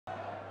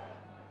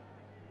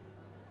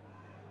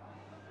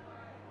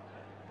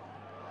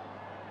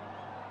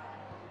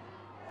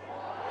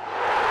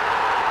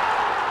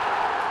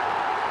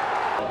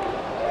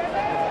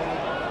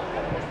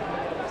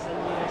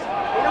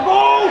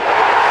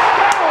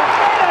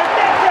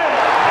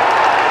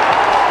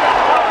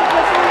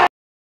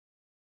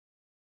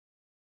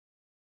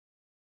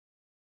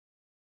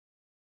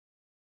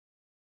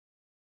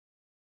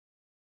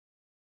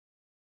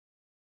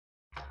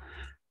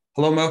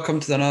Hello and welcome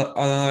to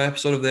another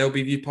episode of the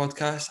LBV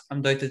podcast.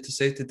 I'm delighted to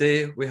say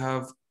today we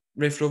have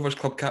Raith Rovers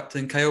club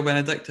captain Kyle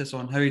Benedictus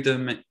on. How are you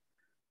doing, mate?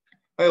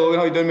 Hi Logan,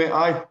 how you doing, mate?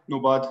 Aye, no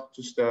bad.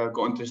 Just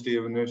got into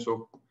stadium now,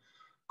 so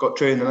got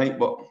training tonight,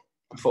 but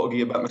I thought I'd give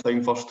you a bit of my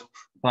time first.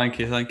 Thank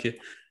you.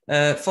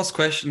 First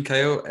question,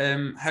 Kyle.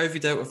 How have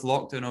you dealt with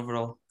lockdown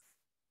overall?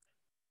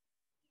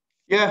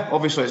 Yeah,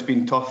 obviously it's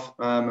been tough.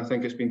 I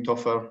think it's been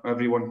tough for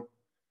everyone.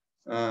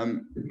 I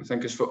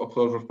think as football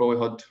players we've probably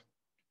had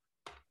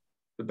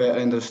the better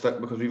end of the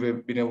stick because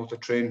we've been able to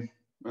train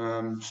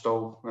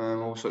still.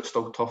 Obviously it's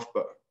still tough,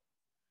 but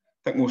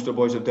I think most of the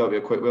boys have dealt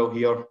with it quite well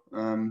here.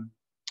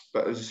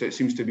 But as I say, it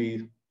seems to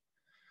be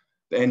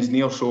the end's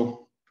near,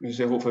 so as I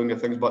say, hopefully we can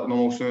get things back to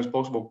normal as soon as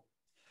possible.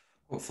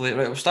 Hopefully,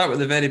 right. We'll start with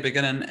the very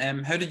beginning.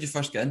 How did you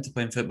first get into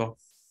playing football?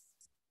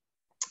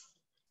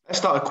 I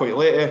started quite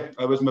late.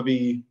 I was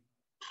maybe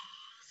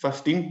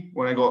 15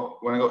 when I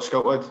got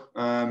scouted.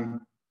 I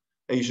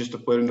used to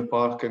play in the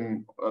park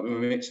and with my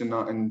mates and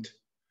that, and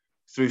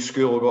through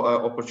school I got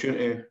an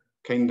opportunity,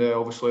 kind of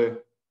obviously you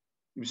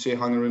would say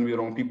hanging around with the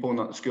wrong people, and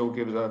that school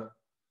gave us a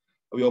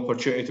wee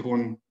opportunity to go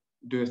and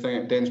do a thing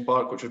at Dens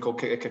Park, which was called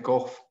Kick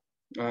Off.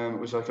 It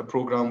was like a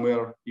programme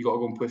where you got to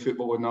go and play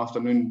football in the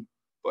afternoon,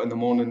 but in the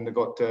morning they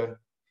got to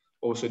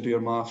obviously do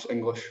your maths,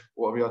 English,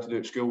 whatever you had to do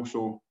at school.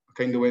 So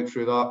I kind of went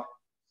through that.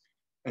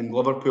 And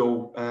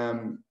Liverpool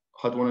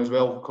had one as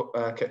well,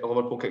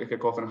 Liverpool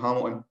Kick Off in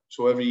Hamilton.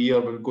 So every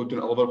year we would go down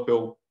to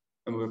Liverpool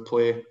and we would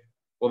play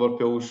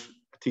Liverpool's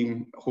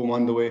team home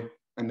and away,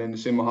 and then the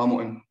same with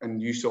Hamilton.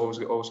 And you used to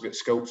always get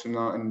scouts and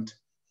that. And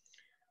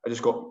I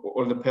just got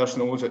one of the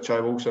personals at Chai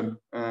Wilson,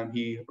 and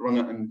he run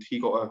it, and he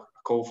got a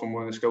call from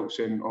one of the scouts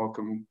saying, "Oh,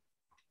 can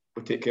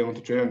we take Kevin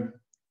to training?"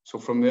 So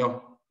from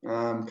there,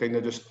 kind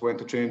of just went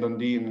to training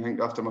Dundee, and I think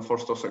after my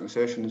first or second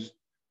sessions,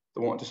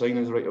 they wanted to sign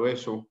us right away.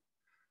 So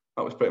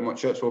that was pretty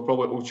much it. So I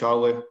probably owe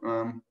Charlie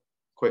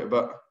quite a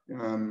bit.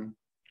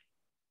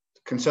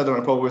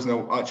 Considering I probably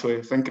wasn't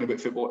actually thinking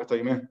about football at the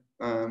time.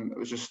 It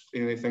was just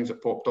any things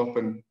that popped up,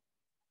 and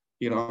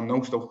here I am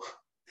now still.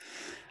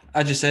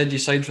 As you said, you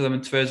signed for them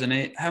in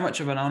 2008. How much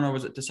of an honour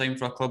was it to sign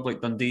for a club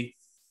like Dundee?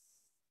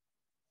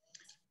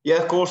 Yeah,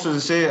 of course, as I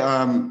say,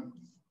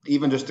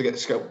 even just to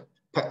get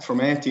picked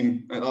from any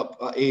team at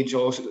that age,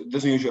 also, it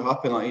doesn't usually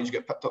happen at that age, you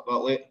get picked up that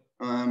late.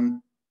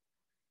 And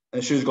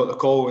as soon as I got the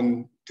call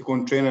and to go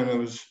and training, I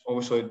was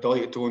obviously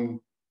delighted to go and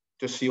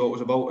just see what it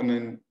was about. And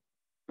then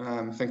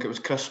I think it was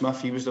Chris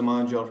Smith, he was the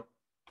manager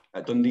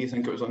at Dundee, I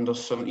think it was under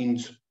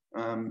 17s.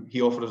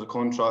 He offered us a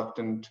contract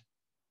and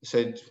I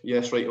said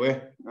yes right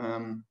away.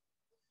 I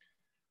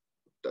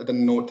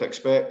didn't know what to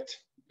expect,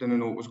 didn't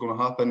know what was going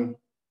to happen.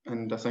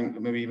 And I think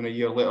maybe even a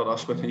year later,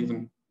 that's when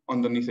even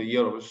underneath a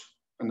year I was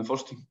in the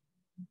first team.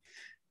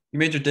 You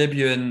made your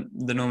debut in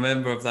the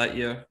November of that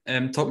year.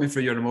 Talk me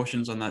through your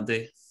emotions on that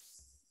day.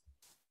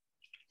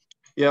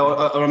 Yeah,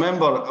 I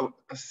remember,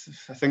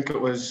 I think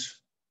it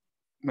was,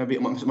 maybe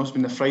it must have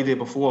been the Friday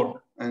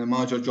before, and the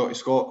manager, Jotty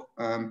Scott,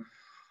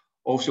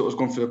 obviously it was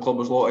going through the club, there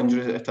was a lot of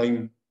injuries at the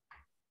time,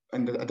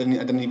 and I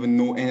didn't even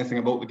know anything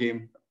about the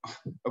game.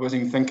 I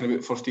wasn't even thinking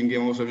about the first team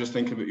game, I was just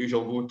thinking about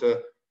usual go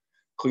to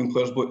clean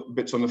players'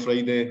 bits on the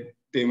Friday,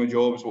 doing my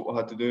jobs, what we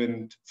had to do,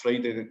 and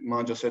Friday the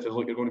manager said,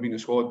 "Look, you're going to be in the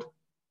squad."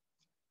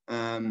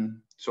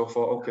 So I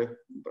thought, okay,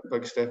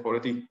 big step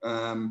already.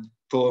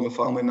 Told my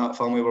family, and that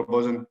family were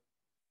buzzing.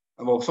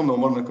 Well, some of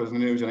them weren't because they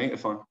knew I was a United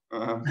fan.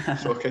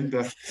 So I kind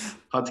of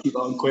had to keep that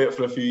on quiet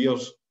for a few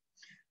years.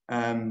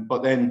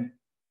 But then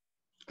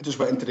I just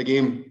went into the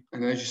game,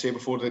 and as you say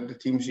before the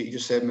team sheet, he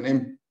just said my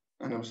name,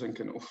 and I was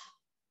thinking, oh.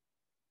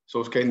 So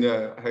it's kind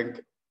of, I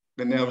think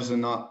the nerves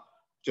and that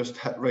just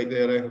hit right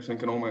there. I was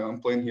thinking, oh my God,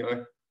 I'm playing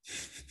here.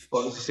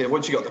 But as I say,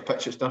 once you get on the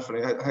pitch, it's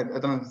different. I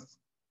don't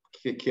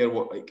care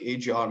what like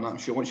age you are, and I'm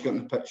sure once you get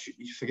on the pitch,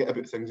 you forget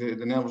about things.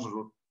 The nerves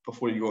are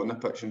before you go on the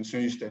pitch, and as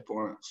soon as you step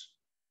on it,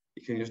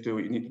 you can just do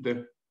what you need to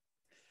do.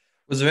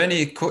 Was there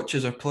any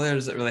coaches or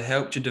players that really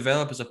helped you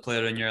develop as a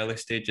player in your early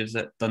stages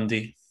at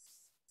Dundee?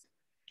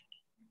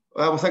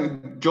 Well, I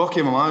think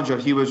Jockey, my manager,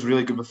 he was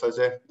really good with us.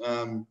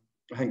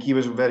 I think he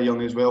was very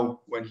young as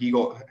well when he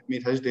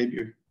made his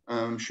debut.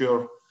 I'm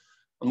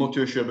not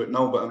too sure about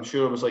now, but I'm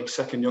sure I was like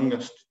second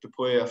youngest to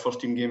play a first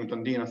team game at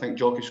Dundee, and I think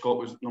Jockey Scott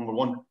was number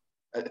one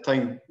at the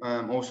time.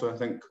 Also, I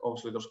think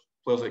obviously there's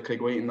players like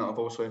Craig White and that have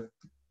obviously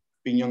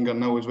been younger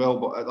now as well,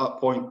 but at that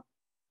point,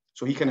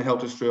 so he kind of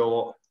helped us through a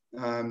lot.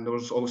 There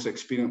was obviously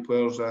experienced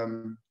players.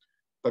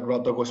 Big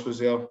Rod Douglas was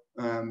there,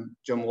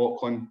 Jim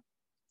Laughlin.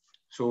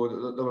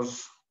 So there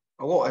was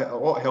a lot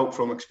of help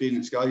from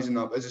experienced guys in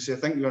that. But as I say, I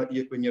think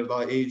when you're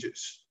that age,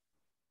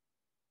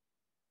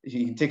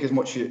 you can take as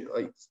much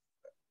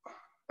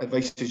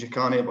advice as you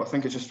can, but I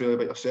think it's just really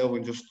about yourself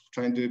and just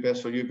try and do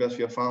best for you, best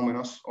for your family, and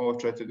that's all I've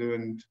tried to do.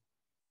 And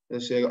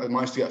as I say, I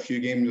managed to get a few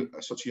games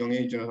at such a young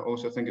age, and I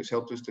also think it's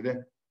helped us today.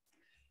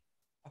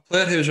 A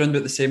player who was around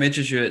about the same age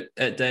as you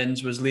at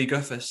Dens was Lee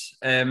Griffiths.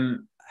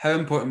 How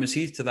important was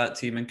he to that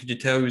team, and could you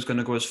tell he was going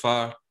to go as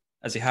far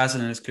as he has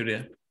in his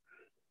career?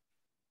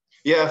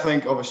 Yeah, I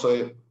think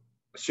obviously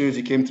as soon as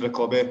he came to the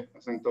club, I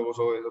think there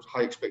was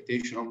high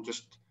expectation on him.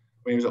 Just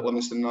when he was at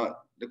Livingston,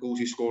 the goals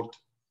he scored.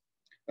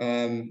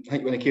 I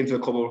think when he came to the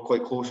club, we were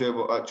quite close.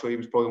 But actually, he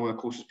was probably one of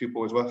the closest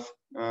people I was with.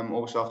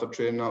 Obviously, after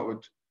training, that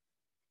would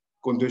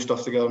go and do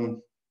stuff together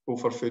and go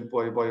for food,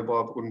 blah blah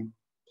blah, go and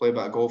play a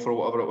bit of golf or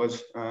whatever it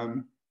was.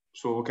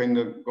 So we kind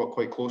of got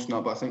quite close in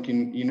that. But I think you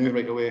knew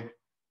right away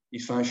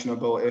his finishing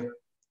ability.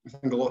 I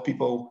think a lot of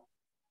people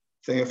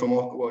think of him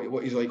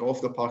what he's like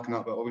off the park and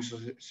that, but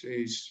obviously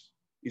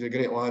he's a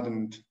great lad,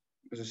 and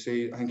as I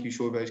say, I think he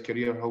showed by his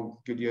career how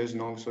good he is,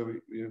 and also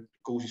the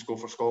goals he scored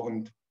for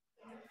Scotland.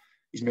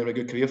 He's made a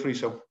good career for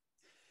himself.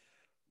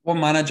 One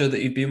manager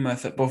that you've been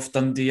with at both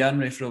Dundee and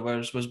Raith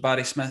Rovers was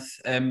Barry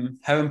Smith.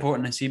 How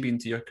important has he been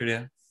to your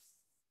career?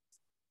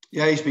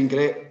 Yeah, he's been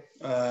great.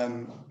 I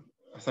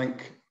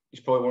think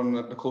he's probably one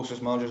of the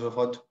closest managers I've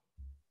had.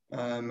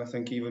 I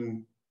think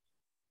even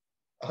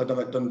I had him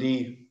at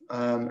Dundee,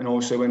 and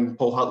also when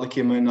Paul Hartley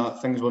came in,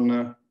 things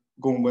weren't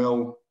going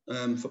well.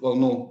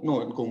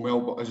 Not going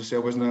well, but as I say, I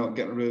wasn't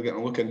really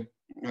getting a look in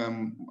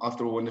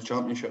after we won the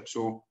championship.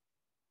 So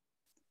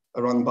I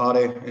ran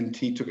Barry, and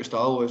he took us to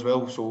Alloa as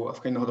well. So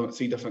I've kind of had him at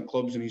 3 different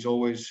clubs, and he's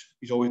always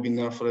been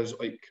there for us,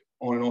 like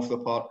on and off the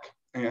park.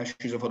 Any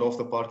issues I've had off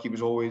the park, he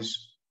was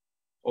always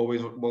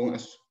willing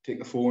to take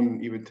the phone.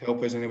 He would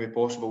help us in any way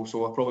possible.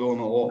 So I probably owe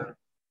him a lot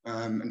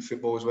in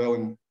football as well.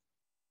 And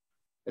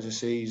as I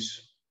say,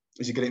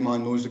 he's a great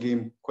man, knows the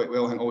game quite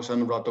well. I think also him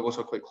and Brad Douglas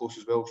are quite close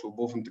as well. So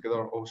both of them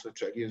together obviously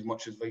try to give as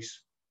much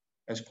advice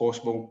as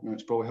possible, and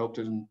it's probably helped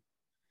us. And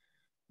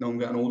now I'm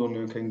getting older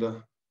now,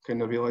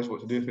 kind of realise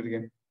what to do for the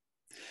game.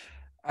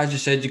 As you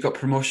said, you got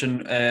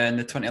promotion in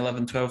the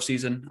 2011-12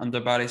 season under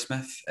Barry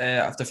Smith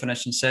after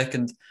finishing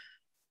second.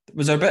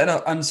 Was there a bit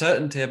of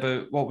uncertainty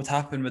about what would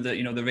happen with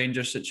the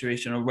Rangers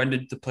situation, or when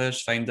did the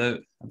players find out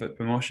about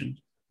promotion?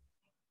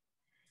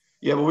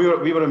 Yeah, well,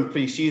 we were in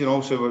pre-season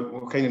also.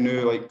 We kind of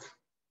knew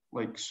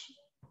like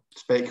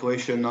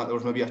speculation that there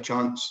was maybe a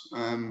chance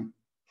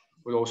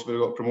we'd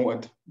also got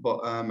promoted.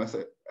 But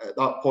at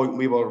that point,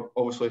 we were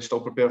obviously still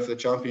prepared for the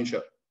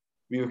championship.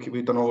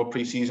 We'd done all our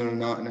pre-season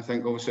and that, and I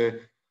think obviously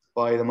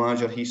by the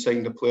manager, he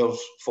signed the players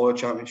for the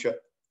championship.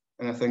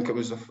 And I think it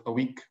was a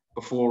week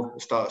before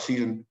the start of the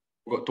season,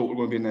 we got told we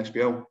were going to be in the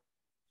SPL.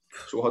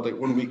 So we had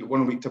like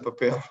one week to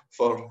prepare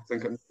for, I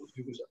think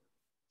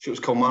it was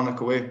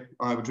Kilmarnock away.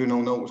 We drew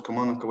 0-0, it was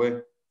Kilmarnock away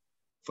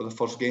for the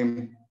first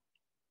game.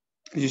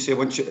 As you say,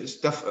 it's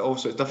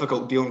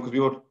difficult dealing, because we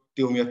were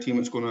dealing with a team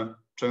that's going to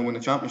try and win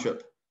the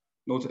championship,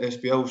 not the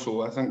SPL.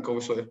 So I think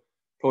obviously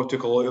probably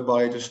took a lot of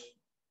by just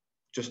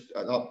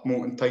at that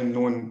moment in time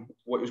knowing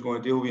what he was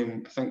going to deal with.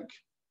 And I think,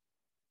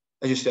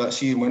 as you say, that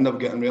season we ended up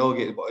getting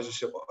relegated, but as you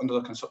say, under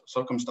the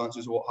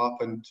circumstances of what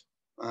happened,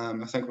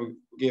 I think we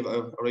gave it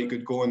a right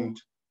good go. And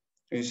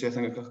as you say, I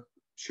think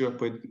I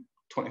played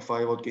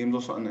 25 odd games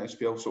or something in the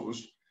SPL, so it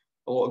was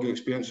a lot of good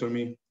experience for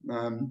me.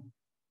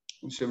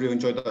 So I really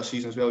enjoyed that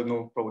season as well, even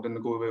though probably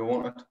didn't go the way I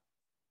wanted.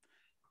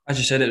 As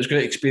you said, it was a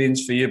great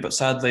experience for you, but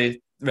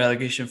sadly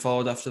relegation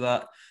followed after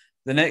that.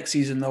 The next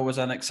season, though, was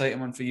an exciting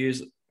one for you.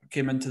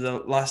 Came into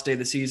the last day of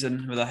the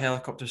season with a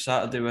helicopter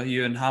Saturday with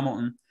you and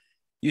Hamilton.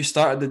 You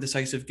started the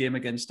decisive game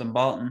against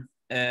Dumbarton,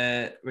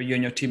 where you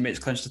and your teammates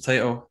clinched the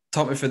title.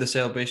 Talk me through the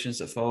celebrations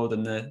that followed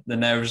and the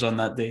nerves on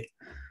that day.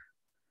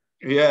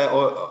 Yeah,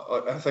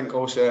 I think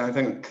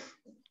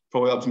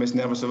probably that was the most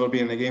nervous I've ever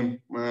been in a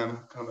game.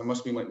 It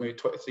must have been like maybe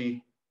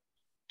 22,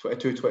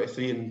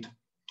 23, and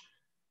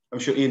I'm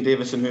sure Ian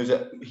Davison,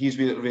 he's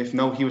been at Raith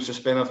now, he was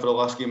suspended for the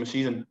last game of the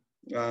season.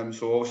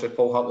 So obviously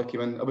Paul Hartley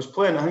came in. I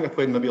think I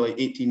played maybe like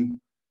 18,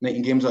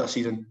 19 games that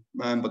season.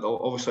 But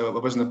obviously I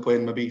wasn't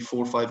playing maybe 4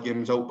 or 5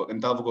 games out, but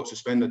then Davil got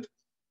suspended.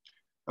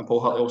 And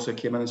Paul Hartley also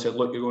came in and said,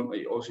 look, you're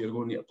going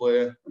to need to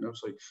play. And I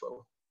was like,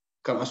 well,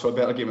 can't ask for a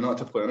better game than that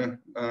to play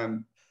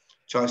in.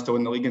 Chance to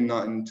win the league in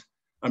that. And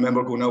I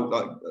remember going out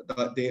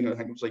that day, and I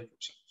think it was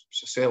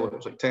a sellout. It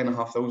was like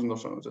 10,500 or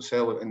something. It was a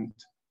sellout, and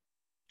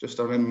just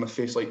I remember my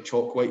face like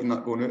chalk white and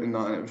that going out in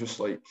that, and it was just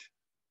like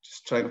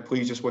just trying to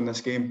please just win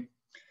this game.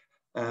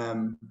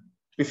 To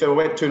be fair, we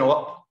went 2-0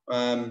 up,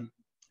 and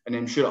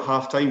then sure at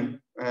half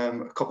time,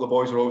 a couple of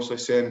boys were obviously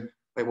saying,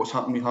 like, what's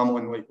happening with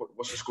Hamilton? Like,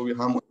 what's the score with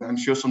Hamilton? And I'm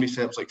sure somebody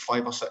said it was like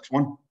 5 or 6-1,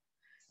 and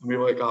we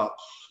were like,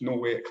 no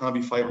way, it can't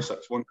be 5 or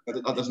 6-1.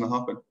 That doesn't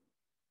happen.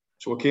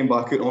 So we came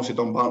back out, and obviously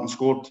Dumbarton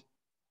scored,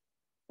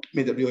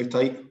 made it really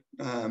tight.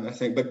 I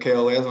think big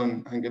Kyle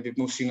Benedictus, I think if you've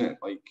not seen it,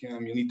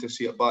 you need to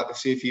see it back. The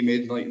save he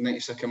made in like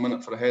 92nd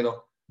minute for a header,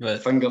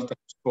 right.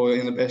 Fingertips, probably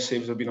one of the best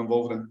saves I've been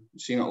involved in.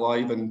 Seeing it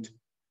live, and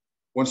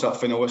once that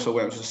final whistle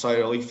went, it was a sigh of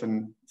relief,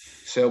 and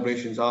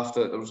celebrations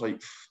after it. There was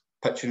like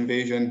pitch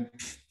invasion.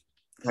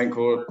 I think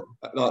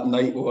that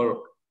night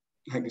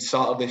I think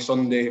Saturday,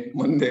 Sunday,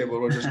 Monday, we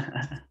were just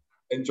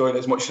enjoying it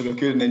as much as we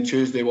could, and then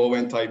Tuesday we all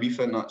went to Ibiza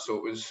and that.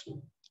 So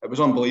it was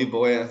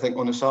unbelievable. I think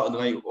on the Saturday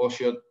night we all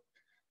shared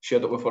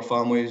it with our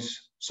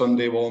families.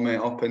 Sunday we all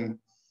met up and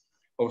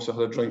obviously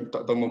had a drink,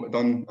 done what we'd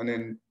done, and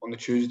then on the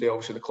Tuesday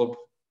obviously the club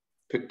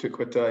took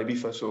with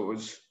Ibiza. So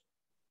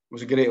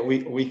was a great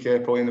week,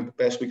 probably one of the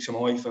best weeks of my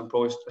life, and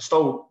probably we've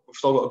still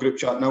got a group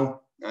chat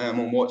now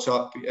on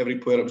WhatsApp. Every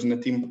player that was in the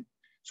team,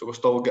 so we'll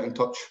still get in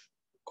touch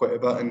quite a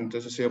bit. And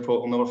as I say,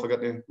 I'll never forget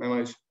the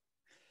memories.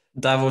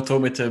 Davo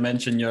told me to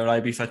mention your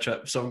Ibiza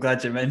trip, so I'm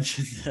glad you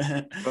mentioned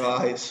it.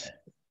 It's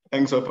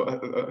things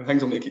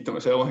I'll need to keep to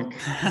myself, I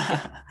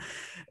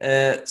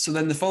think. So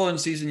then the following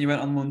season you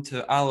went on loan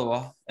to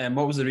Alloa, and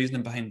what was the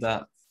reasoning behind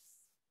that?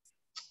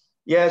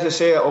 Yeah, as I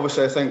say,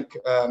 obviously I think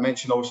I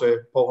mentioned obviously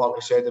Paul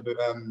Hartley said about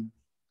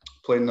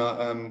playing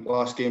that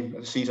last game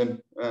of the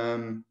season.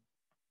 There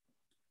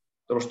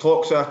was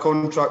talks of a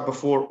contract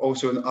before,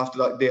 also after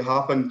that day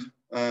happened,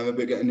 about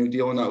getting a new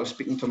deal, and I was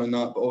speaking to him and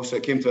that, but also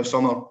it came to the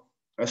summer.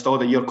 I still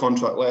had a year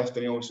contract left,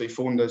 and he obviously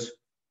phoned us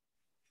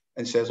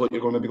and says, look,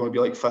 you're going to be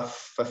like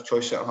fifth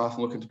choice centre half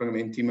and looking to bring a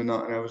main team and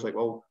that. And I was like,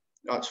 well,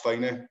 that's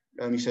fine.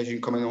 He says you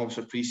can come in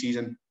obviously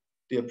pre-season,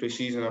 day of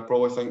pre-season. I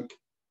probably think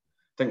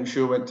we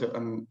sure went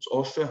to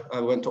Austria. I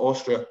went to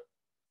Austria,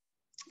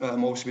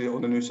 obviously with all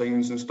the new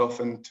signings and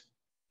stuff, and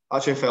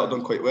actually I felt I'd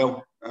done quite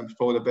well. It was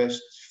probably the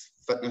best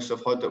fitness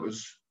I've had. It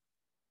was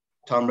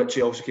Tam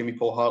Ritchie also came with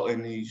Paul Hartley,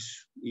 and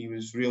he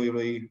was really,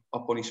 really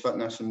up on his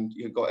fitness, and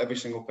he got every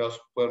single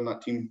player in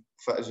that team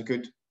fit as he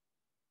could.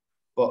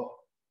 But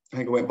I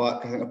think I went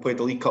back, I played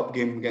the League Cup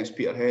game against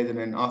Peterhead, and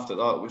then after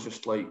that it was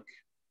just like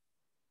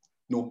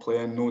no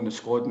playing, no in the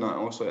squad and that.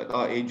 Also at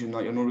that age and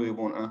that, you don't really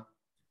want to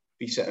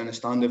be sitting in the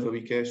stand every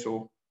week.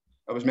 So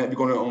I was meant to be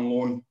going out on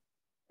loan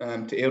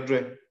to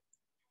Airdrie.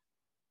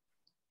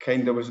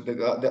 Kind of was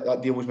that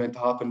deal was meant to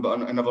happen,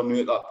 but I never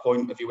knew at that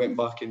point if you went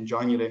back in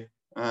January,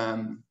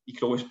 you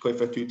could always play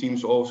for two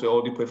teams. So obviously I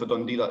already played for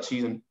Dundee that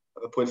season.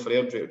 If I played for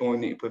Airdrie, I'd only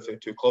need to play for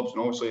two clubs,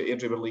 and obviously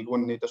Airdrie were League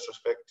One, no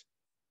disrespect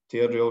to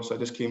Airdrie. Also, I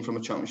just came from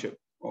a championship,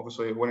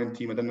 obviously a winning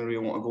team. I didn't really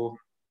want to go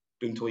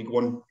down to League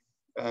One.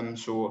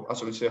 So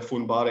as I would say, I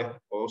phoned Barry,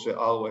 obviously at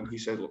Alloa, and he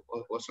said,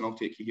 listen, I'll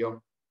take you here.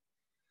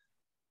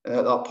 And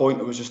at that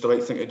point, it was just the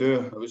right thing to do.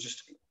 It was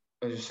just,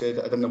 as I said,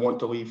 I didn't want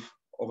to leave.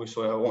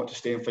 Obviously, I wanted to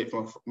stay and fight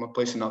for my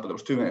place in that, but there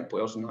was too many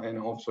players in that, and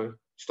obviously,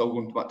 still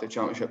going back to the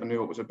championship, I knew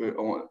what it was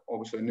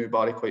about. I knew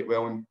Barry quite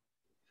well, and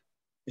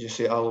as you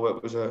say, Alloa,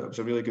 it was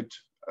a really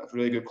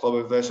good club.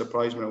 I was very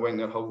surprised when I went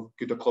there how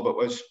good a club it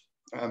was.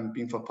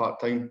 Being for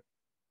part-time,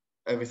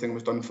 everything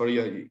was done for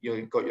you.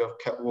 You got your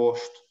kit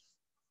washed,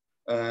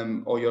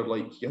 or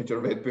you had your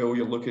Red Bull,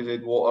 your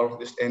Lucozade water,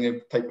 just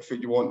any type of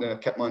food you want. The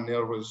kit man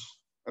there was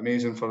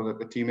amazing for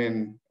the team,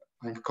 and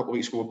I think a couple of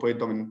weeks ago we played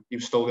them, and he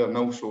was still there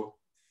now. So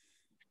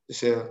to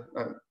say,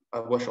 I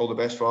wish all the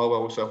best for Alloa.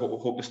 Also, I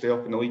hope to stay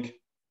up in the league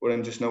we're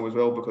in just now as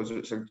well, because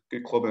it's a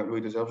good club and it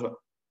really deserves it.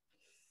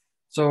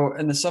 So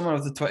in the summer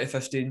of the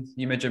 2015,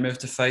 you made your move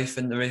to Fife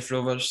and the Raith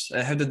Rovers.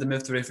 How did the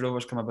move to Raith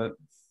Rovers come about?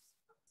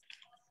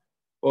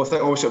 Well, I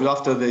think obviously it was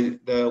after the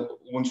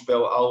loan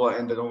spell at Alloa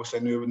ended. Obviously,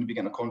 I knew I wouldn't be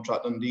getting a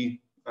contract at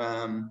Dundee.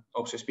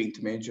 Obviously, speaking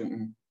to my agent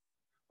and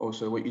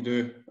obviously what you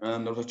do. There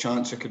was a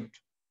chance had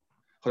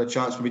a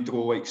chance for me to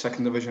go like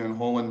second division in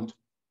Holland.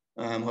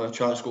 Had a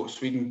chance to go to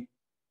Sweden.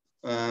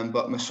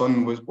 But my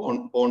son was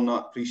born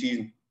that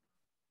pre-season,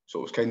 so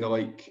it was kind of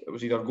like it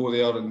was either go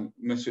there and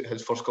miss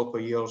his first couple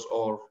of years,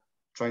 or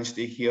try and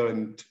stay here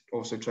and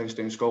obviously try and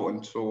stay in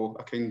Scotland. So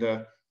I kind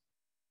of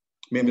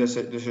made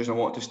the decision I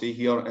wanted to stay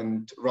here.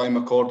 And Ryan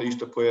McCord, I used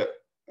to play at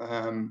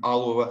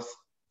Alloa with,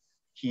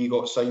 he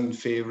got signed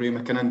for Ray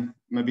McKinnon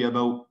maybe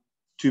about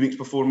 2 weeks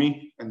before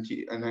me, and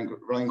then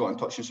Ryan got in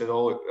touch and said,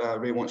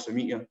 Ray wants to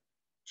meet you.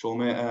 So I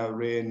met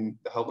Ray in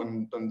the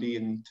Hilton Dundee,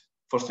 and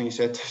first thing he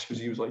said to us was,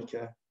 he was like,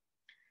 I'm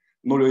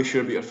not really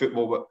sure about your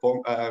football,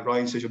 but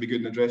Ryan says you'll be good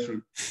in the dressing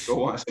room, so I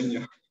want to sign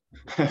you.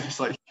 It's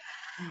like,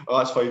 oh,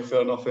 that's fine,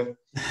 fair enough.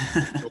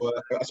 So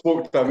I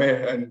spoke to him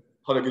and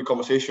had a good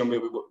conversation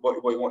about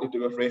what he wanted to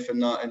do with Raith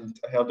and that, and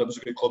I heard it was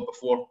a good club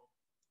before.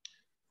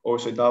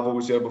 Obviously, Davo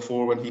was there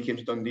before when he came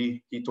to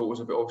Dundee. He told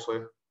us about obviously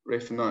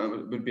Raith and that,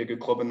 it would be a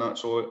good club in that,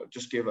 so I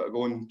just gave it a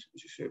go, and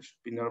as you say, it's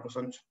been there ever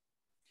since.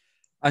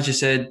 As you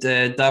said,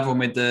 Davo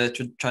made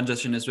the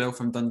transition as well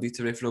from Dundee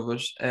to Raith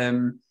Rovers.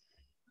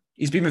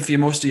 He's been with you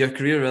most of your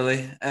career,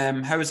 really.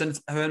 How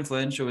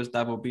influential has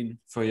Davo been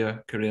for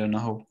your career in the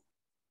whole?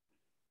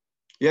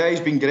 Yeah,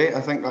 he's been great.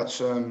 I think that's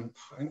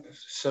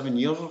 7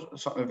 years or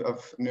something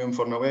I've known him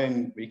for now.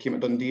 And he came to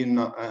Dundee and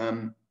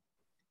that,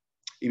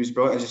 he was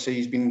brilliant. As I say,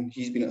 he's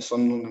been at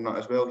Sunderland and that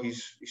as well.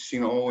 He's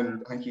seen it all,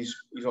 and I think he's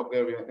up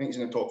there. I think he's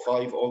in the top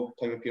 5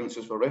 all-time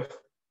appearances for Raith.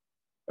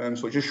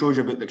 So it just shows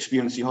you about the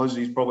experience he has.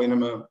 He's probably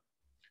one of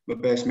my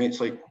best mates,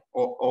 like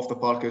off the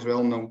park as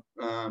well now.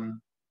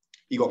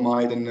 He got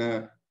married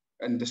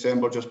in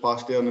December just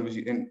past there, and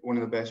he was one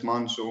of the best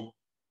man. So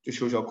just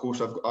shows you how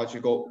close I've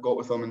actually got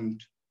with him.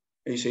 And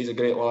he says he's a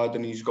great lad,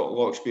 and he's got a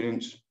lot of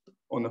experience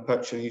on the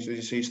pitch, and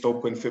he's still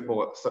playing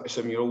football at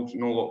 37-year-old.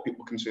 Not a lot of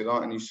people can say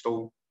that, and he's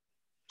still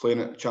playing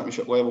at the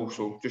championship level.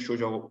 So just shows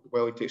you how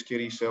well he takes care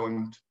of himself.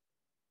 And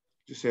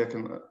just say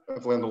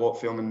I've learned a lot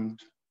from him, and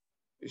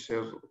he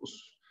says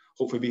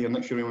hopefully be here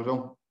next year as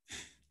well.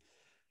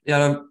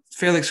 Yeah, a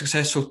fairly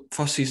successful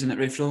first season at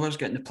Raith Rovers,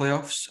 getting the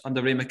playoffs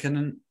under Ray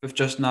McKinnon, with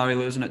just narrowly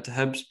losing it to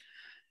Hibs.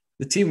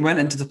 The team went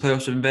into the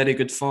playoffs in very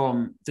good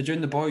form. Did you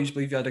and the boys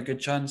believe you had a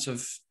good chance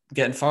of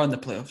getting far in the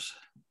playoffs?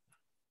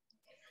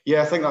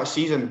 Yeah, I think that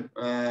season,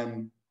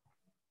 I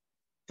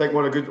think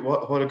what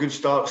a good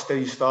start,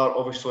 steady start.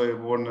 Obviously,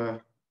 I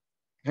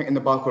think in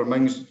the back of our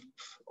minds,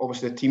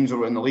 obviously the teams that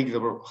were in the league, they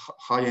were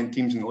high-end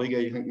teams in the league.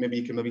 I think maybe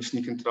you can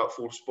sneak into that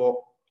fourth spot.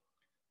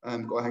 I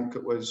think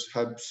it was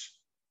Hibs,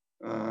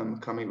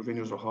 can't remember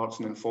Rangers or Hearts,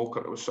 and then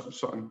Falkirk. It was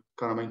something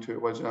can't remember who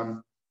it was.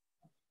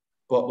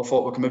 But we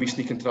thought we could maybe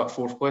sneak into that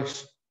fourth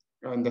place.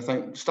 And I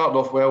think started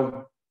off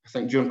well. I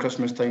think during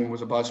Christmas time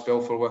was a bad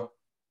spell for us.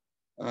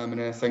 And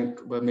then I think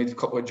we made a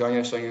couple of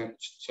January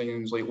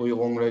signings like Louis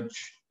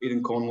Longridge,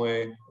 Aidan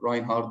Conley,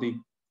 Ryan Hardy.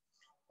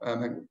 I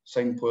think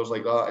signed players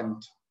like that. And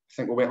I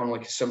think we went on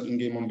like a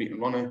 17-game unbeaten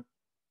run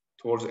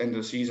towards the end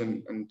of the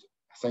season. And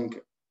I think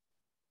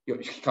you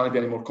can't be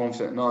any more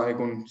confident than that.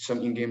 Going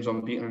 17 games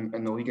unbeaten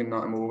in the league and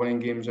that, and we were winning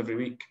games every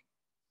week.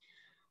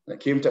 And it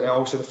came to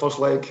obviously the first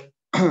leg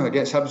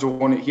against Hibs, we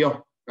won it here.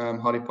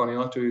 Harry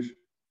Paniatu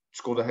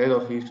scored a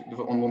header. He's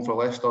on loan for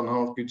Leicester,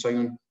 another good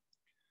signing.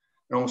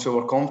 And also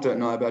we're confident in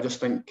that, but I just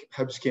think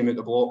Hibs came out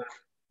the block.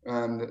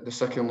 And the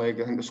second leg,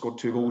 I think they scored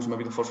 2 goals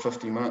maybe the first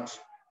 15 minutes.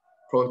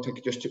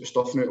 Probably just took the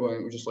stuffing out of it.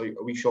 It was just like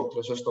a wee shock to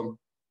the system.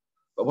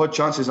 But we had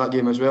chances that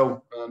game as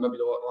well. Maybe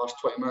the last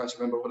 20 minutes, I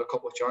remember we had a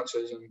couple of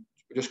chances and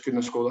we just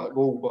couldn't score that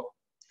goal. But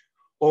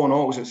all in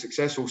all, it was a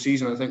successful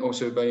season. I think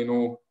obviously by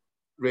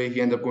Ray, he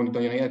ended up going to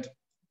Dundee United.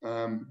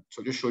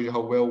 So it just shows you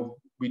how well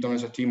we done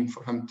as a team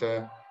for him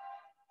to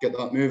get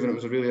that move, and it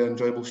was a really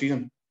enjoyable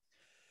season.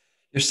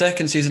 Your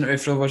second season at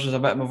Raith Rovers was a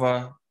bit of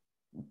a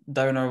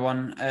downer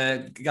one.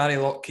 Gary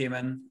Locke came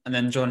in, and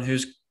then John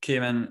Hughes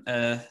came in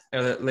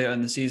later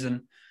in the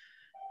season.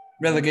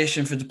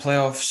 Relegation for the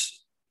playoffs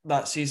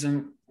that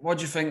season. What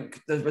do you think?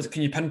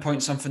 Can you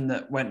pinpoint something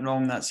that went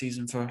wrong that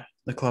season for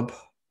the club?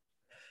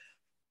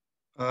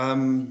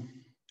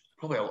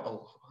 Probably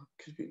you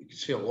could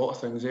say a lot of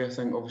things there. I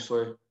think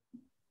obviously at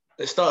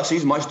the start of the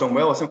season, much done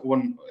well. I think we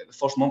won the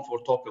first month we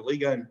were top of the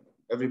league, and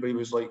everybody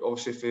was like,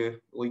 obviously for the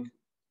league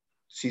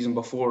season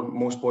before,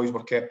 most boys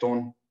were kept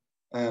on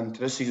to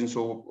this season,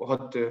 so we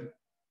had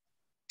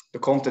the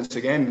confidence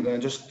again, and then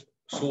just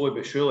slowly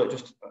but surely it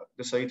just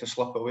decided to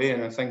slip away.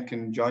 And I think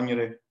in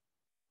January,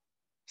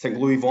 I think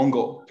Louis Vaughan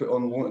got put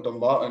on loan to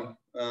Dumbarton,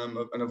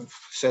 and I've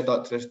said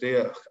that to this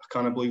day. I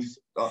can't believe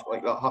that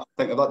I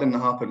think if that didn't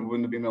happen, we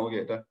wouldn't have been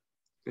relegated,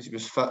 because he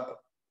was fit,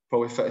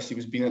 probably fittest he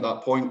was been at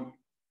that point.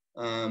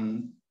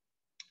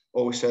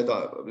 Always said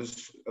that it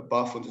was a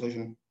baffling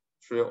decision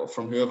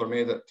from whoever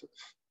made it.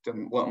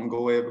 Didn't let him go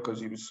away,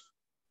 because he was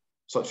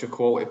such a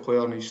quality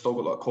player and he's still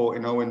got that quality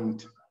now.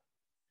 And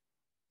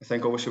I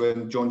think obviously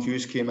when John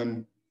Hughes came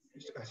in,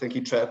 I think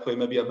he tried to play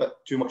maybe a bit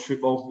too much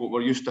football, what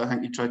we're used to. I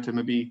think he tried to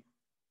maybe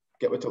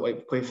get with it,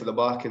 like play for the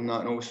back and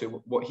that, and obviously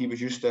what he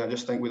was used to. I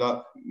just think with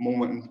that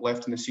moment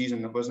left in the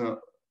season, there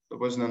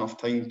wasn't enough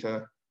time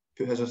to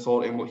put his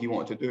authority in what he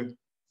wanted to do.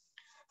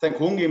 I think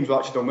home games were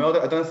actually done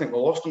well. I don't think we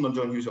lost under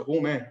John Hughes at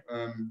home.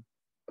 I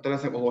don't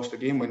think we lost a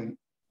game when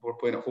we were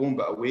playing at home,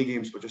 but away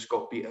games we just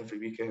got beat every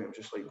weekend. It was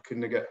just like we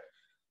couldn't get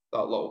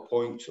that little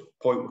point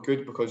we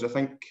could, because I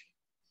think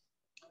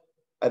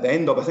at the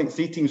end of, I think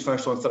 3 teams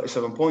finished on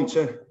 37 points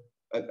in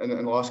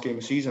the last game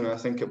of the season, and I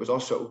think it was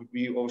us that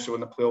we also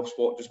in the playoff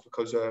spot just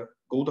because of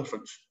goal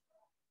difference.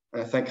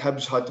 And I think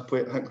Hibs had to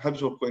play. I think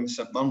Hibs were playing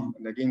St Mirren,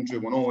 and the game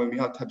drew 1-0, and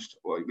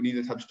we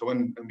needed Hibs to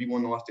win, and we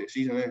won the last day of the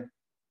season.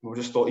 We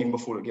just thought even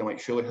before the game, like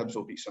surely Hibs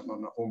will beat St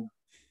Mirren at home.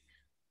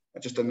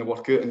 It just didn't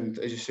work out, and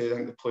as you say, I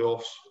think the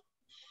playoffs,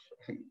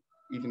 I think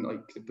even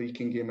like the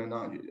Beacon game and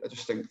that, I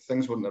just think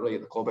things weren't right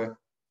at the club.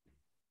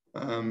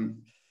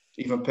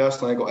 Even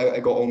personally, I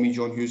got on me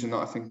John Hughes and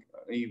that. I think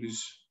he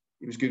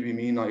was good with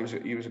me, and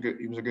that he was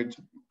a good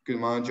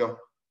manager.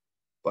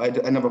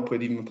 But I never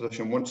played even in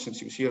position once since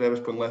he was here. I was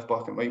playing left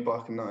back and right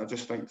back and that. I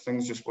just think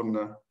things just weren't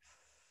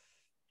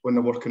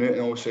working out,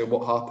 and obviously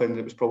what happened,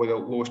 it was probably the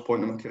lowest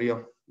point in my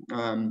career.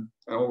 I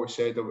always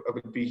said I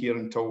would be here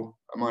until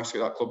I managed to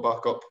get that club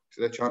back up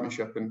to the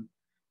Championship, and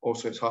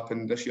also it's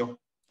happened this year.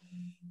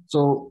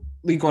 So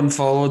League One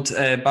followed.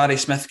 Barry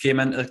Smith came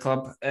into the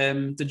club.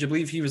 Did you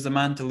believe he was the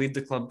man to lead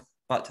the club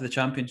back to the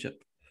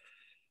Championship?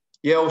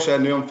 Yeah, obviously I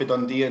knew him for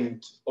Dundee,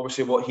 and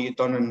obviously what he had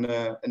done in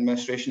the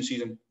administration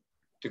season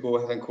to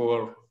go, I think,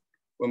 over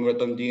when we were at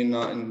Dundee and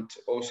that, and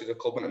obviously the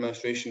club in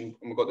administration,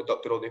 and we got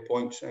deducted all the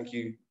points. I think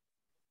he,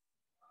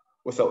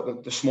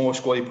 without the small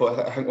squad he put,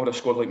 I think we had a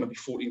squad like maybe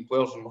 14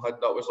 players, and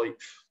that was like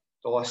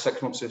the last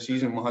 6 months of the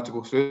season we had to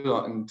go through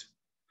that, and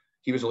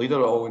he was a leader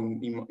at all,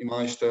 and he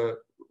managed to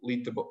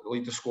lead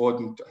the squad,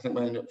 and I think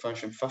we ended up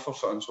finishing 5th or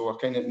something. So I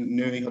kind of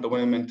knew he had a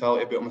winning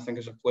mentality about him. I think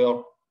as a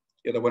player,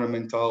 he had a winning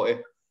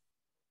mentality,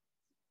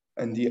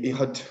 and he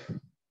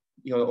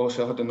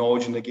also had the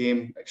knowledge in the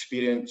game,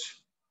 experience,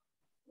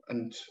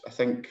 and I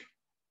think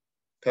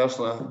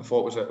personally I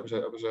thought it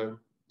was a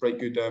right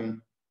good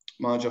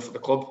manager for the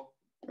club.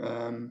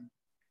 And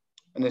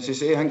as I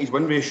say, I think his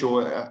win ratio,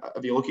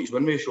 if you look at his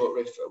win ratio at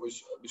Raith, it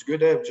was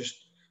good. Just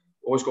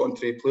always got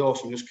into the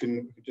playoffs and just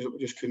couldn't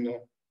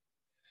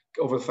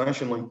get over the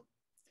finishing line.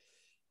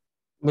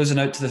 Losing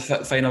out to the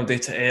final day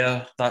to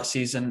Ayr that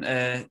season,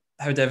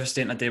 how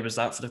devastating a day was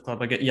that for the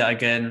club? Yet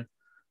again,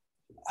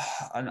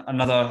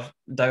 another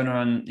downer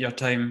on your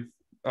time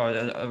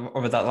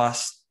over that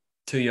last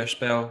 2-year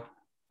spell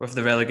with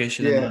the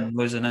relegation and Yeah, then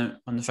losing out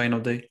on the final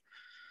day.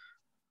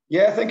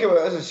 yeah. I think it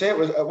was, as I say,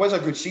 it was a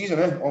good season.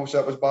 Obviously,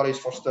 it was Barry's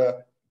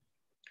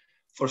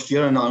first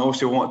year, and I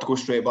obviously wanted to go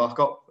straight back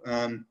up.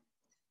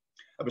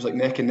 It was like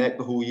neck and neck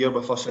the whole year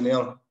with us and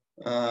Ayr.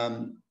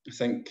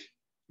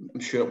 I'm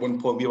sure at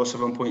one point we were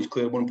 7 points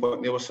clear. At one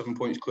point they were 7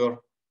 points clear. I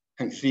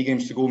think 3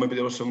 games to go, maybe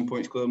they were 7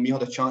 points clear. We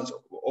had a chance.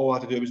 All I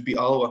had to do was beat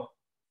Alloa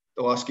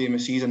the last game of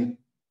the season.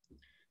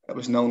 It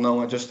was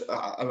 0-0.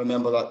 I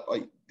remember that,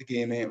 like, the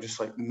game, it was just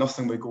like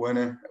nothing would go in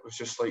it. It was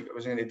just like it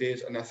was any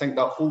days. And I think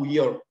that whole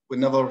year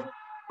we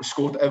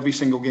scored every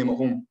single game at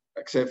home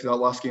except for that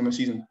last game of the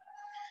season. And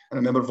I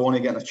remember Vonnie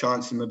getting a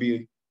chance and maybe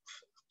a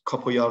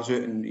couple of yards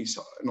out, and he's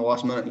in the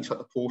last minute he's hit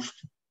the post.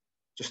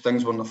 Just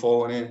things weren't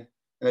falling in.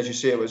 And as you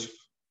say, it was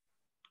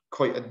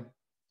quite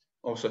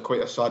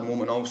a sad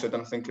moment. Obviously, I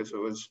didn't think it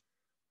was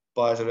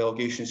bad as a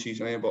relegation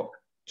season, but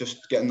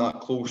just getting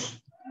that close,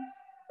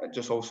 it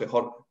just obviously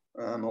hurt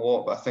a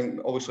lot. But I think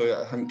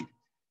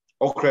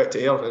all credit to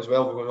Ayr as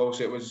well, because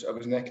obviously it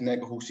was neck and neck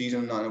the whole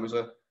season, and it was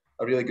a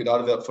really good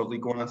advert for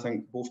League One. I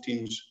think both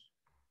teams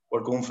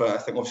were going for it. I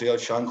think obviously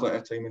Ed Shanklin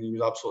at the time, and he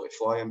was absolutely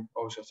flying.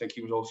 Obviously, I think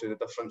he was also the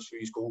difference for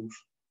his goals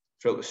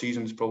throughout the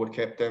season. Has probably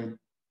kept in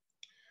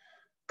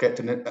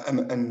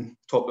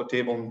top of the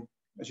table, and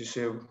as you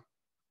say,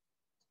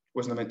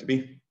 wasn't meant to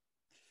be.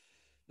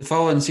 The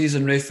following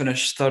season, Ray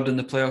finished third in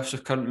the playoffs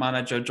with current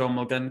manager John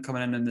Logan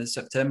coming in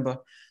September.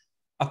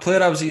 A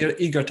player I was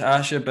eager to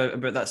ask you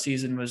about that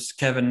season was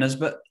Kevin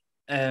Nisbet.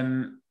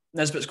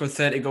 Nisbet scored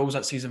 30 goals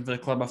that season for the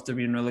club after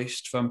being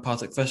released from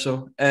Partick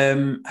Thistle.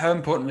 How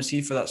important was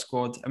he for that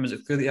squad? And was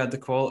it clear that he had the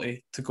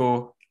quality to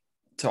go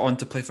on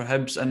to play for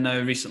Hibs and now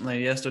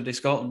recently, yesterday,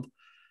 Scotland?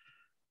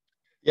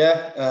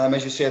 Yeah,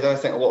 as you said, I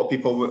think a lot of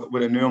people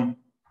would have knew him.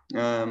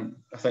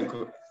 I think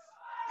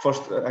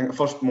the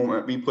first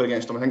moment we played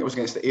against him, I think it was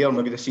against the Ayr,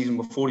 maybe the season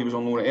before he was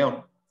on loan at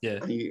Ayr. Yeah.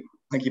 And I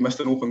think he missed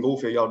an open goal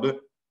for a yard out.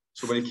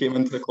 So when he came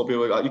into the club, he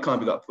was like, you can't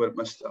be that player that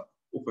missed that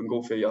open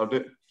goal for a yard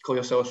out. Call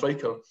yourself a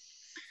striker.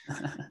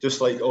 Just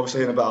like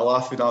obviously having a bit of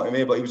laugh with that to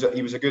me, but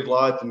he was a good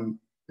lad, and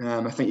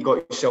I think he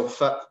got himself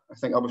fit. I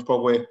think that was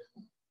probably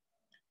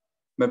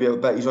maybe a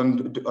bit he's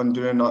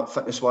undoing that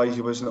fitness wise.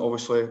 He wasn't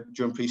obviously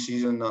during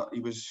pre-season, that he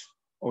was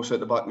also at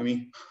the back of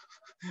me.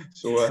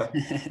 So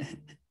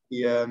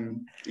he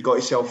got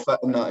himself fit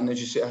in that, and as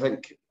you say,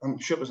 I'm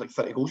sure it was like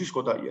 30 goals he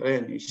scored that year.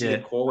 And you see the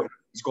quality.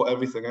 He's got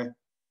everything.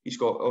 He's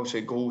got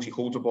obviously goals. He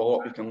holds the ball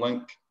up. He can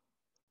link.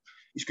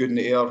 He's good in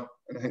the air,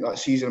 and I think that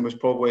season was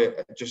probably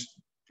just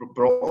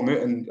brought him out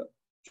and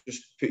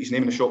just put his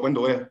name in the shop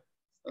window.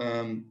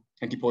 I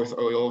think he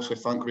probably also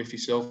thanked Rafe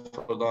himself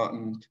for that,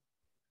 and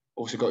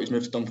also got his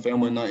move to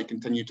Dunfermline, and that he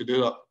continued to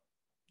do that.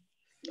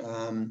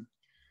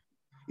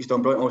 He's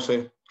done brilliant.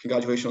 Obviously,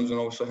 congratulations on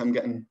obviously him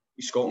getting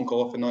his Scotland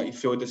call up, and that he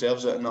fully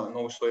deserves it, and that, and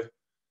obviously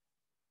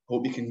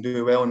hope he can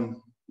do well. And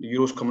the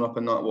Euros coming up,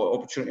 and that, what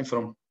opportunity for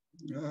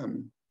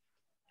him.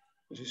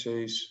 As you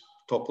say, he's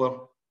top player.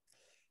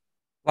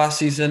 Last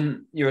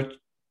season, you were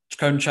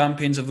crowned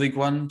champions of League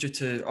One due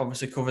to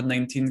obviously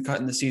COVID-19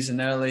 cutting the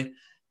season early.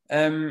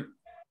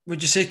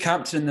 Would you say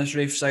captaining this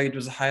Raith side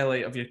was a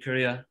highlight of your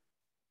career?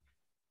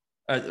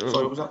 Sorry,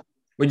 what was that?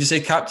 Would you say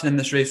captaining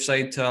this Raith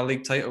side to a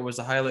league title was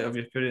the highlight of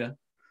your career?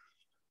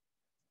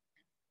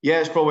 Yeah,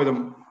 it's probably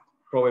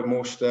the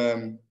most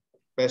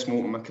best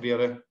moment of my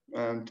career.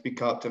 To be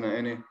captain at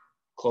any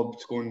club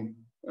to go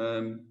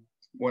and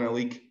win a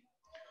league.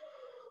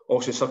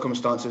 Obviously,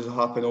 circumstances have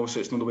happened.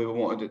 Obviously, it's not the way we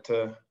wanted it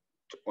to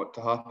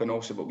happen.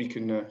 Obviously, but we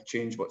can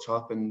change what's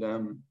happened.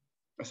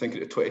 I think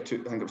at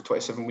 22, I think it was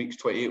 27 weeks,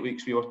 28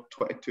 weeks. We were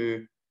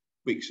 22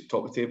 weeks at the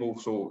top of the table,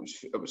 so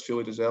it was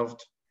fully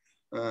deserved.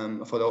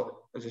 I've had,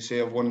 as I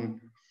say, I've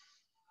won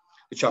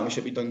the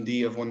championship with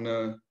Dundee. I've won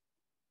the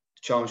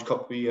Challenge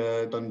Cup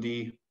with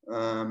Dundee.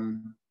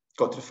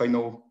 Got to the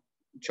final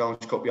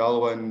Challenge Cup with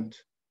Alloa, and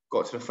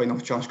got to the final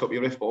Challenge Cup with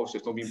Raith. But obviously,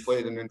 it's not been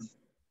played, and then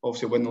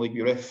obviously win the league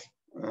with Raith.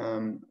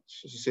 As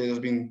I say, there's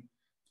been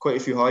quite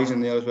a few highs in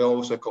there as well.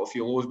 Obviously, I've got a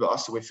few lows, but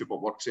that's the way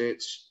football works.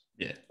 It's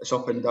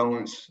up and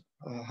down. It's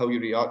how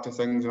you react to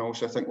things. And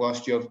also, I think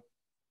last year,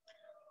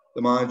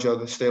 the manager,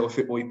 the style of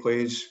football he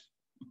plays,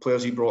 the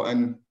players he brought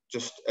in,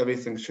 just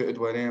everything suited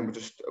with him.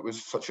 It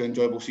was such an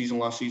enjoyable season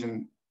last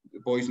season. The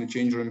boys in the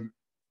change room,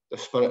 the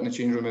spirit in the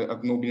change room,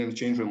 I've not been in the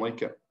change room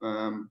like it.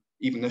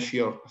 Even this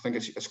year, I think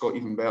it's got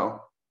even better.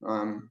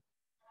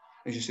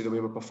 As you see, the way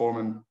we're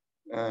performing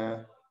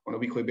on a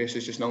weekly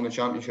basis just now in the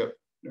championship,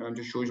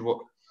 just shows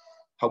you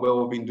how well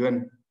we've been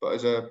doing. But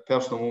as a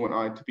personal moment,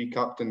 I had to be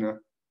captain of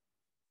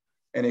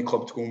any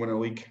club to go and win a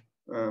league.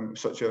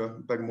 Such a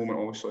big moment.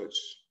 Obviously,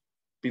 it's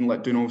been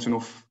let down obviously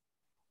enough,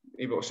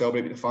 able to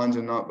celebrate with the fans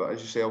and that. But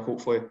as you say, I'll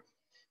hopefully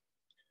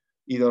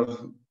either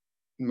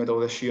middle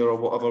of this year or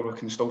whatever, we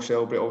can still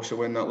celebrate, obviously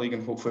win that league,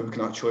 and hopefully we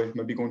can actually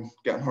maybe go and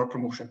get her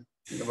promotion.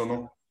 You never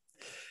know.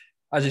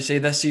 As you say,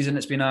 this season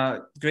it's been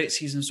a great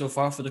season so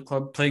far for the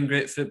club, playing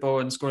great football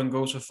and scoring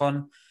goals for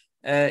fun.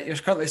 You're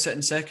currently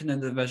sitting second in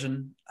the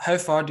division. How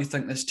far do you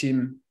think this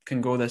team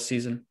can go this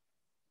season?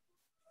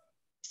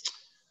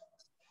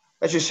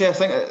 As you say, I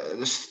think at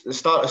the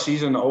start of the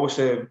season,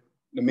 obviously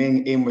the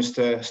main aim was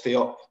to stay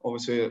up.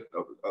 Obviously,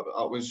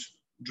 that was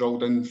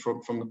drilled in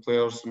from the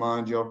players, the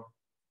manager,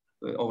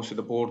 obviously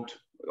the board.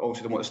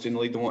 Obviously, they want to stay in the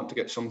league. They want to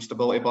get some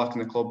stability back in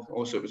the club.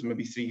 Also, it was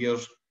maybe 3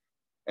 years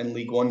in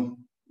League One.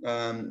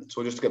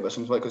 So just to get a bit of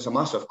some, because it's a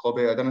massive club.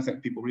 I don't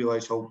think people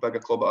realise how big a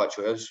club it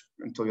actually is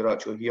until you're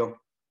actually here.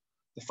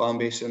 The fan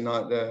base and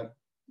that, the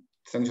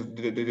things that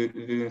they do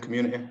in the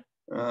community.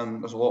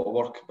 There's a lot of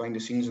work behind the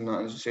scenes and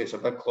that. As I say, it's a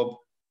big club.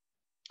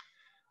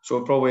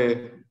 So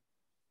probably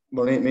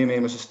my main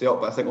aim was to stay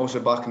up, but I think also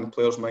back in the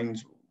players'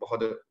 minds, we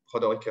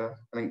had like an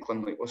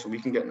inkling, like, listen,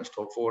 we can get in this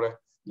top four.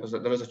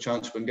 There is a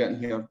chance we can get in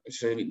here. As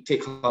I say,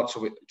 take Hearts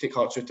out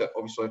it.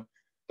 Obviously,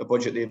 the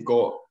budget they've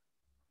got,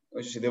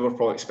 as you say, they were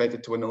probably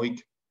expected to win the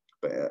league.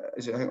 But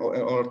as I think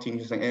other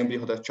teams, I think anybody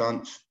had a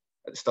chance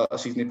at the start of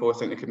the season, they probably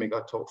think they could make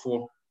that top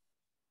four.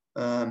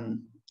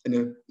 And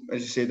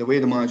as you say, the way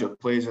the manager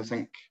plays, I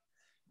think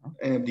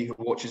anybody who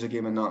watches the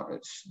game and that,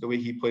 it's the way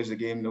he plays the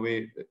game, the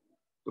way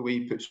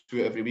he puts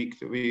through it every week,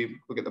 the way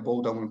we get the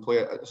ball down and play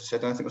it. As I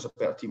said, I think there's a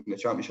better team in the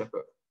Championship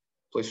that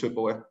plays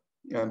football, and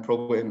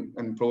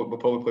we'll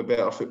probably play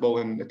better football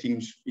than the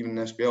teams even in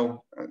the SPL.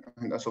 I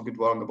think that's how good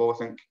we are on the ball. I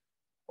think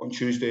on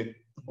Tuesday,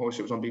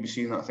 obviously it was on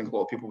BBC, and I think a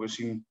lot of people would have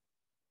seen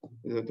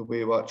the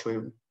way we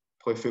actually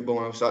play football.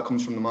 And obviously that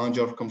comes from the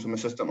manager, comes from the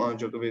assistant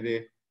manager, the way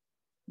they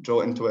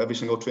draw it into every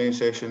single training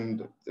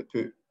session. They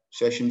put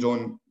sessions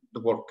on,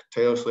 they work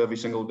tirelessly every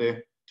single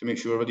day to make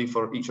sure we're ready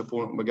for each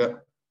opponent we get.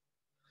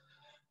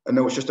 And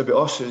now it's just about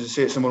us, as I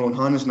say, it's in our own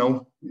hands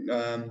now.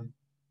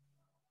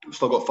 We've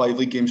still got 5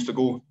 league games to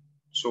go.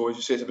 So as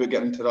you say, it's about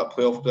getting into that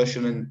playoff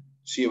position and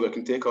see where it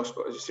can take us.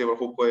 But as you say, we're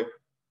hopefully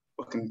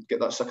we can get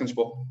that second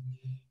spot.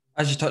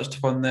 As you touched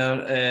upon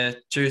there,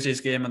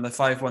 Tuesday's game and the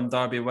 5-1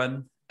 Derby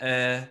win.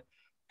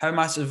 How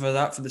massive was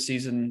that for the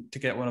season to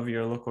get one of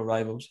your local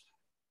rivals?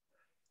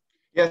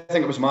 Yeah, I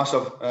think it was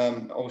massive.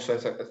 Obviously,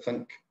 I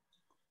think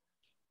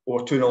we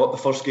were 2-0 up the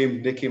first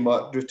game. They came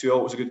back, drew 2-0.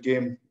 It was a good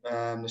game.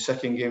 The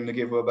second game, they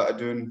gave away a bit of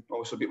doing.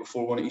 Obviously, beat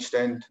 4-1 at East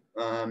End.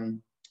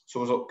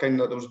 So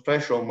there was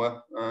pressure on me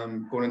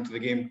going into the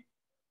game.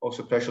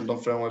 Also, pressure on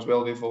Dunfermline as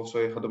well. They've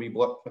also had a wee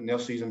blip in their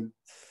season.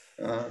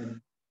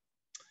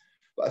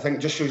 But I think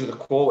it just shows you the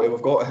quality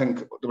we've got. I think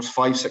there was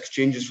 5-6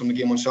 changes from the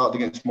game on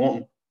Saturday against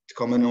Morton to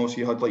come in. Also,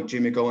 you had like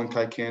Jamie Gullen,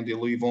 Kai Kennedy,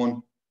 Louis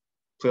Vaughan,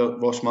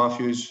 Ross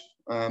Matthews,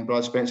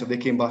 Brad Spencer. They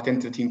came back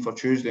into the team for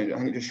Tuesday. I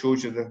think it just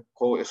shows you the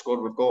quality of squad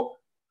we've got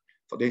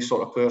for these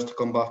sort of players to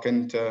come back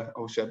into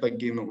obviously a big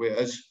game the way it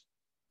is.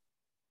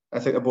 I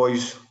think the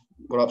boys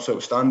were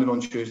absolutely outstanding on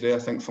Tuesday. I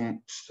think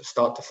from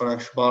start to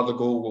finish, bar the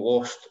goal we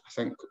lost, I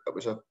think it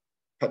was a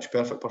pitch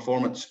perfect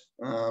performance.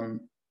 I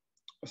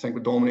think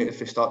we dominated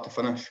from start to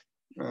finish.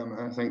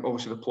 And I think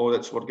obviously the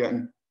plaudits we're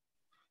getting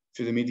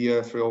through the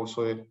media, through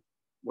obviously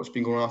what's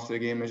been going on after the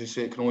game, as you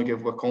say, it can only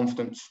give with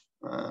confidence.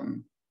 As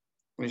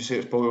you say,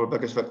 it's probably our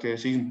biggest victory of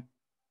the season.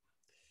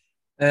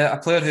 A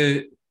player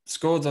who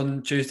scored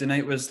on Tuesday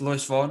night was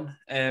Lewis Vaughan.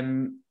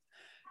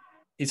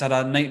 He's had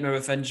a nightmare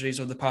with injuries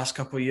over the past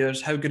couple of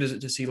years. How good is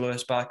it to see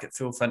Lewis back at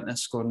full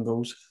fitness, scoring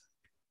goals?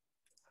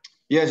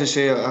 Yeah, as I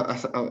say,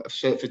 I've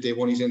said it for day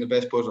one, he's one of the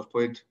best players I've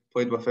played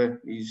with.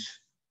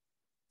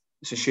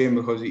 It's a shame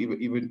because he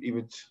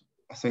would.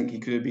 I think he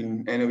could have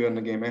been anywhere in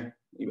the game. I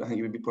think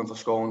he would be playing for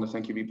Scotland. I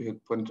think he'd be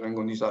playing for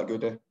England. He's that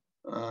good.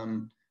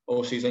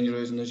 Also his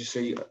injuries, and as you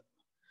say,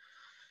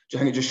 I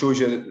think it just shows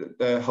you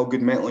how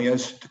good mentally he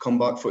is to come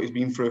back for what he's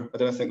been through. I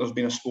don't think there's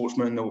been a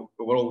sportsman in the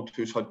world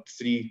who's had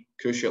 3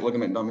 cruciate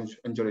ligament damage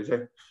injuries.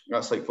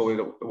 That's like probably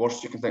the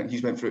worst you can think.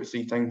 He's went through it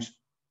 3 times.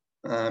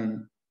 As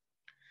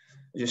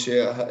you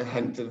say, I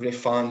think the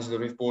Raith fans, the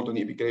Raith board, need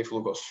to be grateful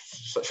they've got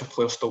such a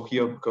player still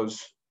here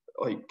because,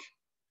 like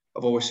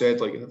I've always said,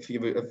 like if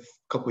a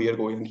couple of years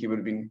ago, I think he would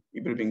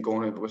have been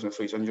gone if it wasn't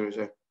for his injuries.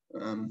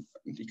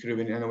 He could have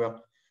been anywhere.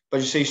 But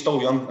as you say, he's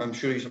still young. I'm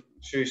sure he's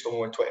still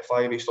only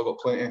 25. He's still got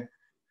plenty of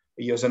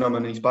years in him,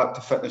 and he's back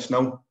to fitness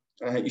now.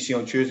 And I think you see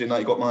on Tuesday night,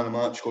 he got man of the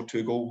match, scored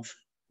 2 goals.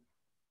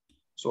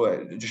 So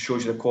it just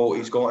shows you the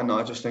quality he's got. And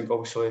I just think,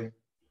 obviously,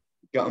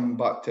 get him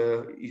back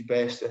to his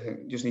best. I think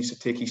he just needs to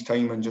take his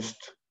time and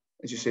just,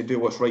 as you say, do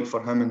what's right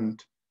for him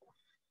and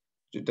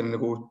just didn't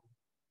go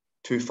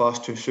too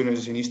fast too soon.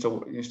 As he needs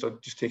to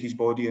just take his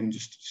body and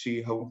just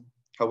see how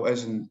it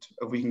is. And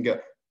if we can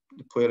get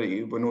the player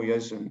that we know he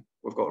is, and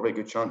we've got a very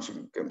good chance of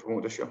getting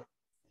promoted this year.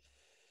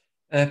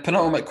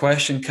 Penultimate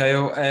question,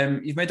 Kyle.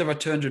 You've made over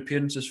 200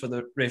 appearances for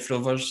the Raith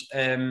Rovers.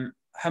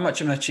 How much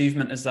of an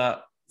achievement is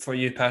that for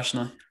you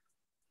personally?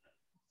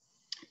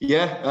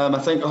 Yeah, I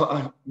think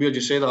we heard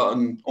you say that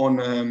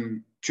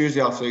on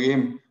Tuesday after the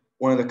game.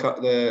 One of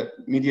the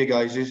media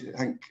guys, I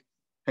think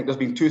there's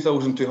been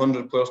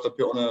 2,200 players to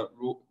put on a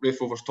Raith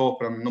Rovers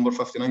top, and I'm number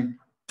 59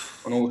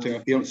 on all-time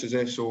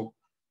appearances. So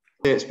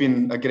it's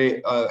been a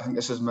great. I think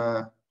this is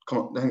my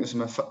I think this is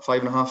my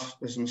 5.5.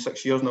 This is my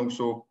 6 years now.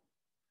 So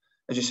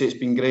as you say, it's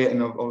been great,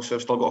 and obviously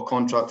I've still got a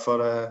contract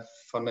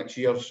for next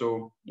year.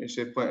 So as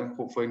you say,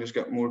 hopefully I can just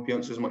get more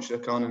appearances as much as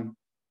I can, and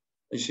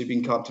as you say,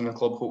 being captain of the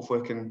club,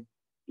 hopefully I can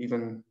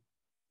even.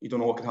 You don't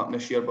know what can happen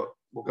this year, but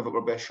we'll give it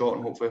our best shot,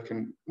 and hopefully I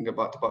can get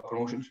back-to-back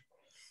promotions.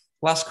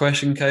 Last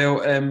question, Kyle.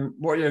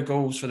 What are your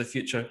goals for the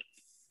future?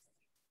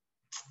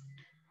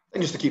 I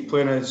think just to keep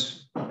playing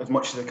as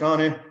much as I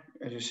can.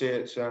 As you say,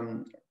 it's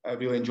I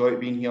really enjoy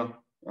being here.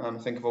 I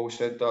think I've always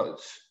said that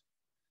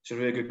it's a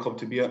really good club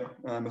to be at.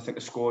 I think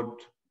the squad,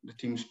 the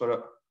team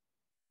spirit,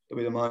 the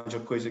way the manager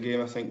plays the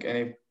game, I think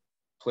any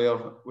player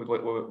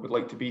would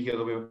like to be here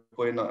the way we're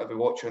playing that, every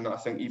watching that. I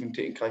think even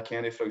taking Kai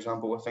Kenny, for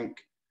example, I think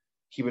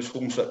he was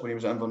homesick when he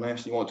was at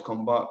Inverness and he wanted to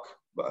come back,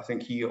 but I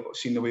think he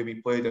seen the way we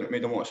played and it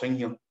made him want to sign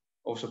here.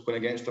 Also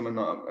playing against him, and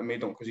that it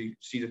made him, because he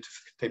see the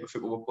type of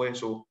football we play.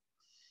 So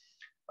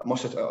I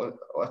must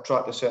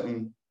attract a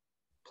certain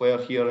player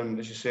here, and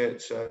as you say,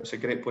 it's a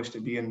great place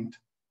to be, and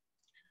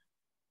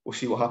we'll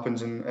see what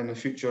happens in the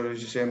future.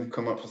 As you say, I'm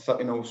coming up to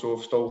 30 now, so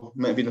I've still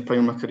might be in the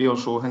prime of my career,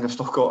 so I think I've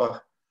still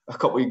got a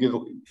couple of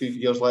good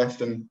years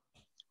left, and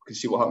we can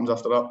see what happens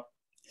after that.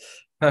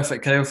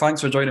 Perfect, Kyle. Thanks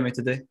for joining me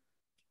today.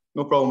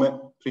 No problem, mate.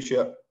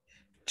 Appreciate it.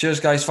 Cheers,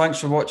 guys. Thanks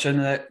for watching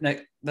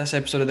this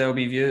episode of the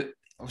LB View.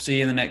 I'll see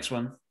you in the next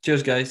one.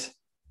 Cheers, guys.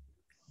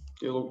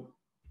 See you, Logan.